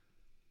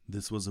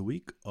This was a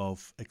week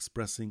of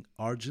expressing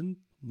urgent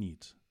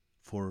need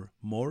for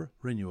more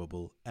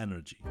renewable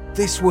energy.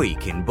 This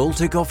week in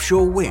Baltic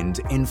Offshore Wind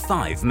in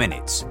 5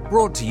 minutes.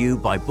 Brought to you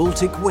by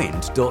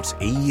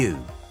balticwind.eu.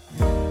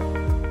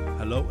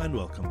 Hello and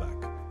welcome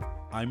back.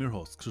 I'm your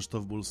host,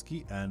 Krzysztof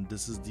Bulski, and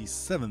this is the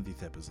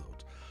 70th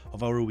episode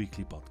of our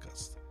weekly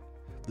podcast.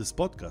 This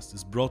podcast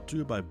is brought to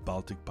you by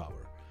Baltic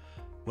Power,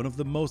 one of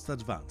the most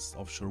advanced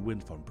offshore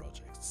wind farm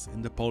projects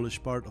in the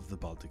Polish part of the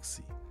Baltic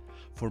Sea.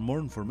 For more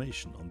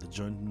information on the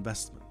joint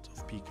investment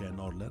of PKN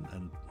Orlen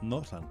and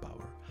Northland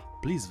Power,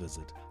 please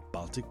visit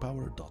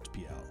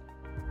balticpower.pl.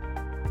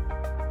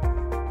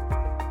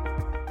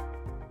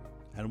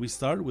 And we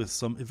start with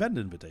some event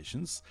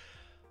invitations.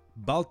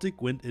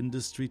 Baltic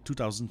WINDUSTRY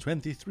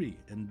 2023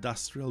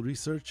 Industrial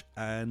Research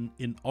and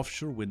in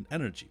Offshore Wind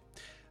Energy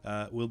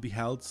will be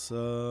held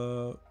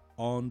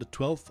on the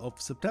 12th of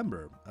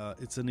September.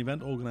 It's an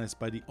event organized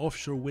by the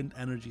Offshore Wind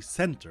Energy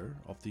Center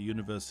of the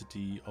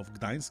University of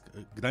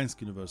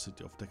Gdańsk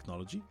University of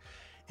Technology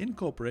in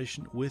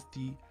cooperation with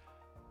the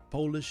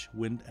Polish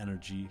Wind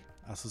Energy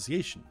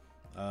Association.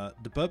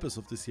 The purpose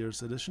of this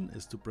year's edition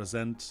is to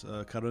present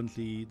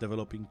currently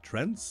developing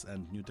trends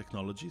and new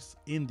technologies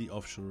in the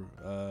offshore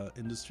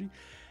industry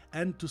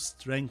and to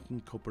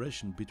strengthen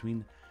cooperation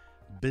between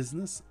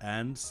business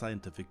and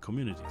scientific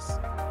communities.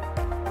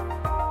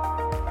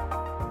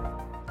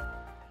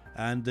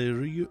 And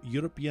the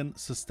European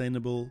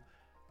Sustainable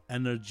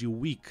Energy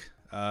Week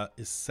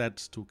is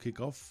set to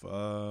kick off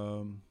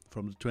from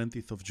the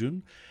 20th of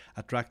June,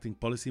 attracting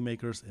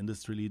policymakers,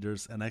 industry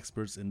leaders, and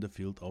experts in the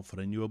field of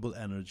renewable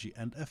energy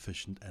and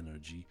efficient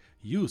energy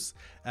use.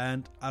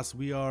 And as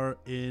we are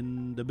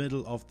in the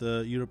middle of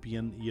the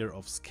European Year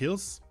of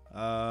Skills,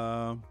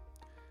 a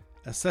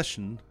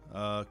session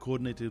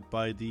coordinated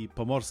by the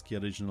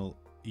Pomorskie Regional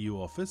EU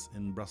Office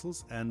in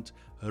Brussels and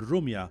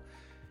Rumia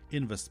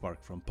InvestPark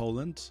from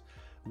Poland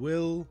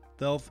will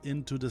delve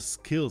into the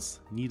skills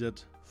needed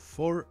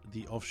for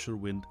the offshore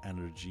wind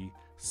energy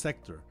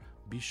sector.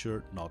 Be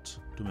sure not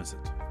to miss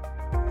it.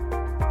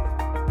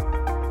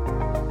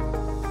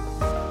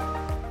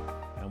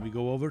 And we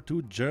go over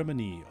to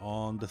Germany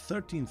on the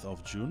 13th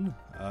of June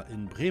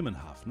in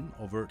Bremenhaven.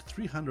 Over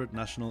 300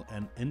 national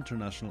and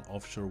international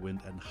offshore wind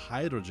and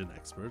hydrogen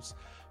experts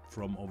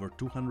from over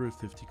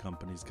 250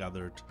 companies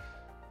gathered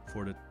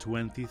for the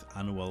 20th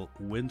annual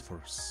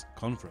WINDFORCE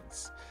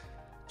Conference.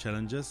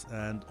 Challenges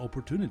and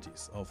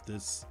opportunities of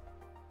this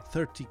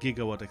 30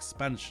 gigawatt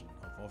expansion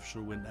of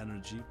offshore wind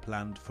energy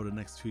planned for the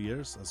next few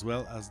years, as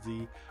well as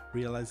the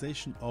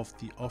realization of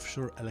the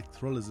offshore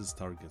electrolysis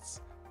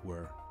targets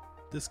were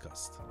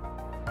discussed.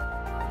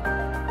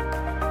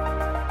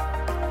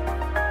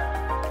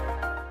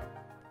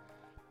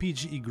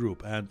 PGE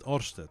Group and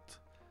Ørsted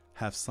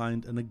have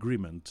signed an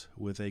agreement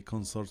with a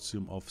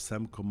consortium of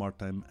Semco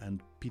Maritime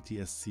and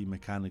PTSC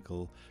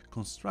Mechanical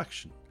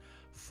Construction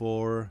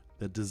for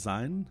the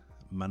design,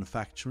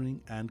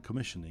 manufacturing and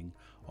commissioning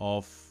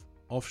of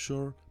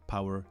offshore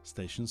power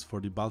stations for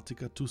the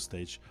Baltica 2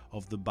 stage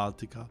of the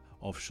Baltica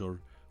Offshore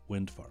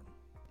Wind Farm.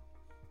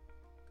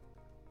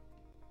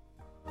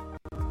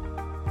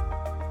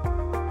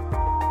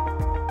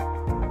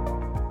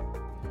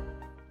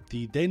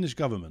 The Danish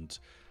government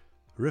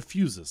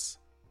refuses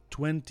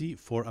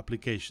 24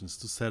 applications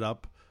to set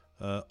up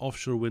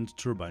offshore wind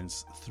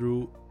turbines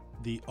through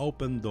the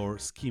open door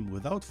scheme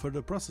without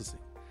further processing.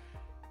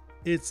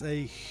 It's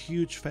a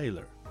huge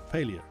failure,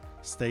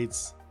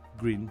 states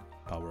Green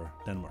Power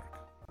Denmark.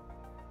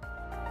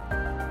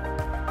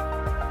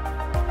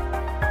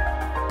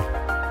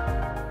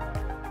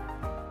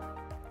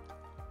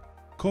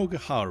 Køge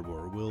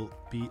Harbor will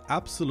be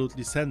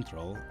absolutely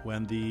central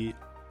when the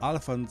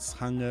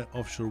Alfonshange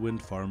offshore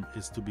wind farm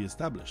is to be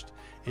established.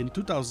 In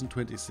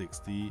 2026,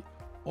 the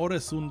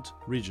Øresund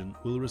region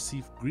will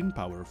receive green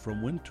power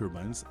from wind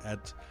turbines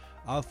at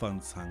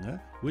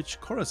Alfonshange, which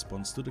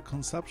corresponds to the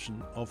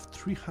consumption of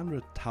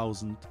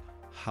 300,000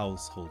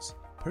 households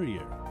per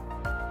year.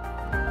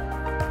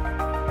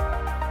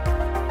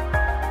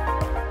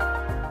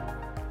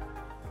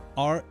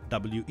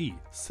 RWE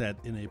said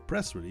in a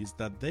press release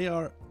that they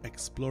are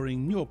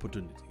exploring new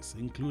opportunities,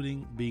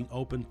 including being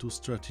open to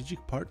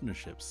strategic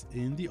partnerships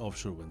in the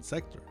offshore wind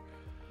sector.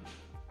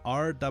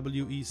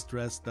 RWE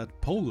stressed that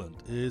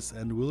Poland is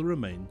and will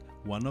remain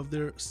one of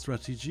their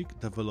strategic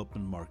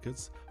development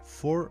markets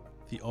for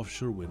the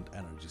offshore wind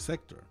energy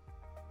sector.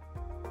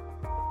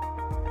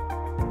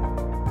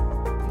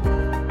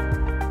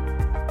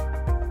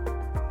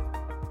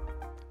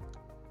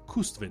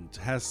 Kustvind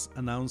has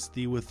announced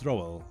the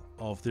withdrawal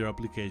of their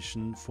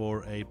application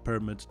for a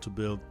permit to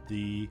build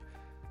the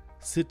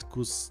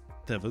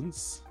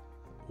Sydkustevens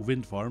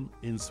wind farm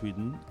in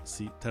Sweden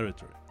Sea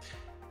territory.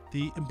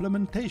 The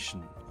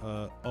implementation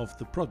of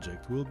the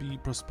project will be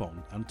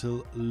postponed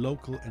until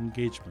local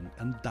engagement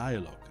and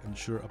dialogue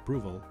ensure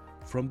approval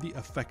from the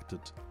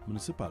affected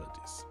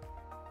municipalities.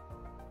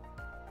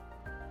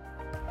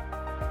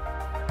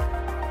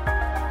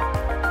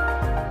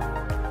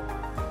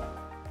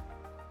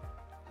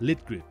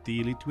 Litgrid,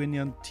 the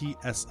Lithuanian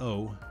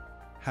TSO,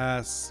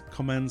 has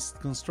commenced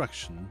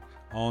construction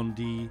on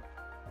the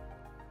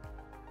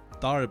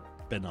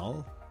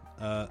Darbėnai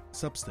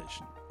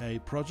substation, a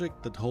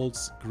project that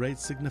holds great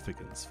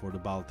significance for the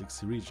Baltic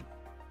Sea region.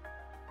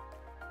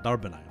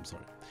 Darbėnai,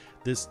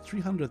 This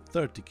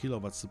 330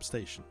 kilowatt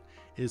substation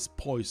is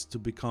poised to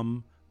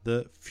become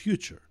the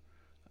future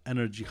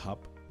energy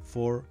hub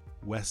for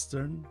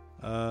Western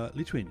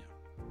Lithuania.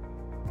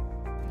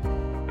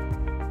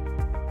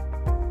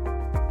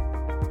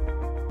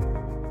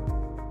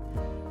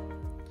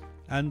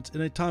 And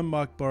in a time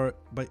marked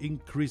by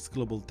increased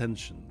global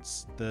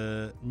tensions,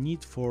 the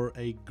need for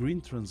a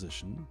green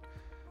transition,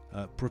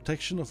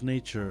 protection of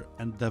nature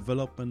and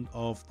development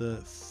of the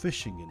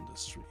fishing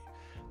industry,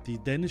 the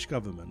Danish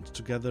government,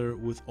 together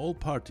with all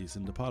parties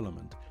in the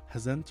parliament,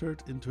 has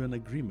entered into an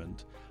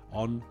agreement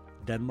on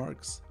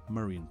Denmark's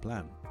marine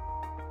plan.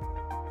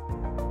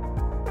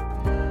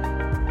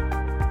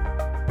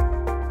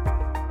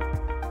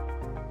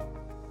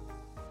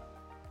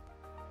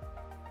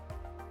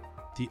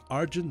 The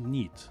urgent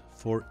need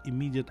for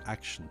immediate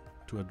action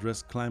to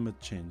address climate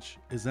change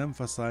is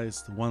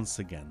emphasized once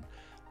again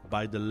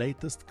by the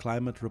latest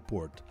climate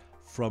report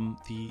from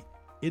the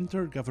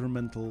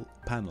Intergovernmental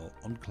Panel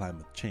on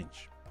Climate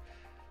Change.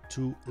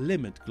 To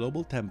limit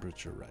global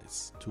temperature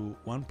rise to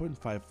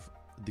 1.5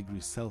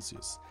 degrees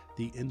Celsius,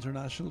 the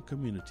international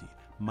community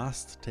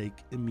must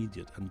take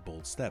immediate and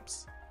bold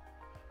steps.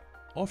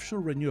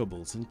 Offshore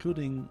renewables,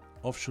 including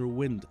offshore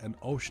wind and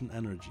ocean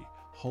energy,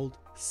 hold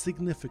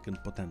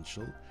significant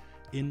potential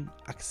in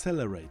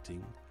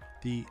accelerating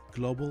the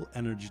global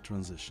energy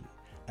transition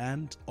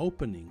and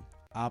opening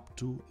up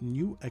to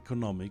new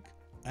economic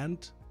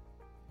and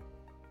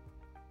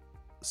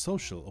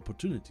social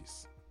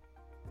opportunities.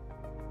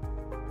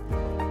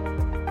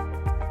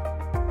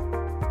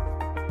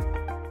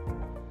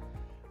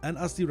 And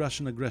as the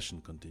Russian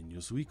aggression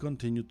continues, we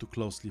continue to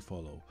closely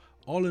follow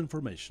all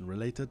information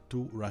related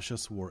to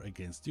Russia's war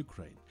against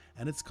Ukraine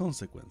and its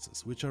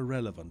consequences, which are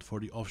relevant for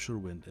the offshore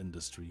wind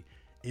industry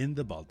in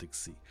the Baltic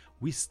Sea.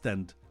 We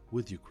stand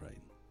with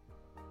Ukraine.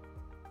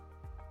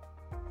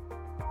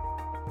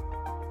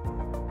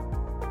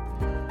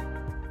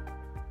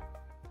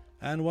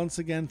 And once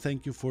again,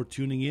 thank you for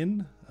tuning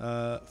in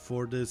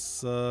for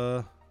this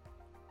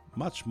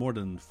much more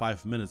than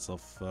 5 minutes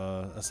of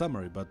a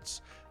summary. But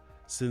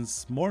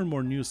since more and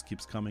more news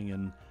keeps coming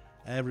in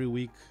every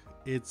week,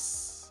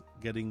 it's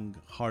getting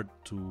hard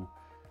to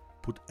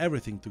put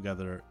everything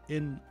together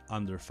in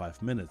under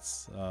 5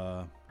 minutes.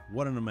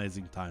 What an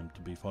amazing time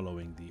to be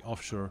following the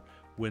offshore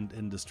wind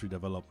industry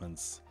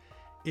developments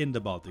in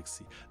the Baltic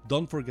Sea.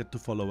 Don't forget to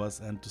follow us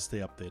and to stay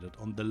updated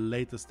on the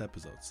latest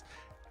episodes.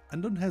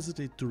 And don't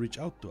hesitate to reach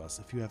out to us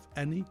if you have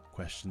any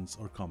questions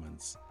or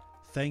comments.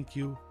 Thank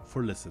you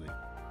for listening.